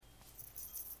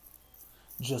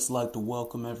Just like to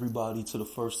welcome everybody to the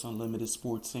first Unlimited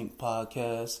Sports Inc.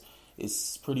 podcast.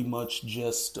 It's pretty much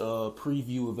just a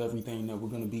preview of everything that we're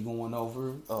going to be going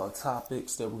over,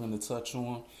 topics that we're going to touch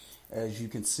on. As you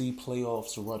can see,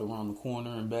 playoffs are right around the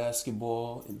corner in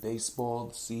basketball and baseball.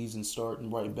 The season starting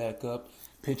right back up.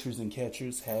 Pitchers and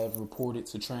catchers have reported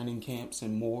to training camps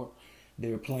and more.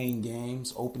 They're playing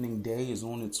games. Opening day is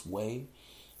on its way.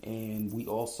 And we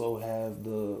also have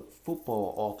the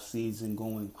football off season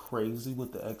going crazy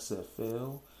with the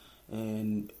XFL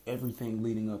and everything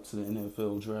leading up to the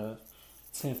NFL draft.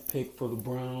 10th pick for the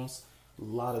Browns. A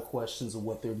lot of questions of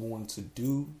what they're going to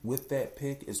do with that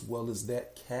pick as well as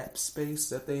that cap space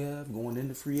that they have going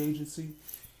into free agency.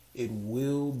 It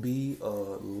will be a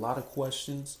lot of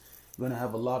questions. We're going to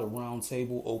have a lot of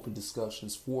roundtable open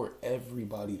discussions for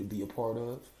everybody to be a part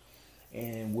of.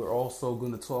 And we're also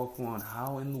going to talk on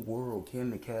how in the world can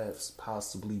the Cavs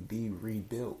possibly be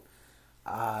rebuilt.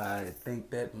 I think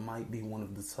that might be one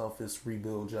of the toughest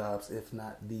rebuild jobs, if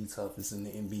not the toughest in the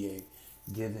NBA,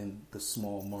 given the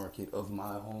small market of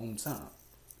my hometown,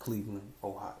 Cleveland,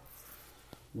 Ohio.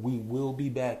 We will be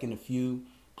back in a few.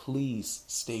 Please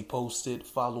stay posted.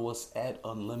 Follow us at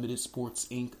Unlimited Sports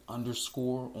Inc.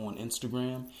 _ on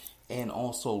Instagram. And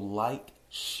also like,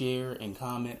 share, and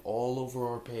comment all over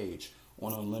our page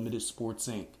on Unlimited Sports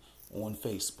Inc. on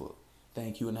Facebook.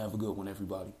 Thank you and have a good one,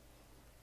 everybody.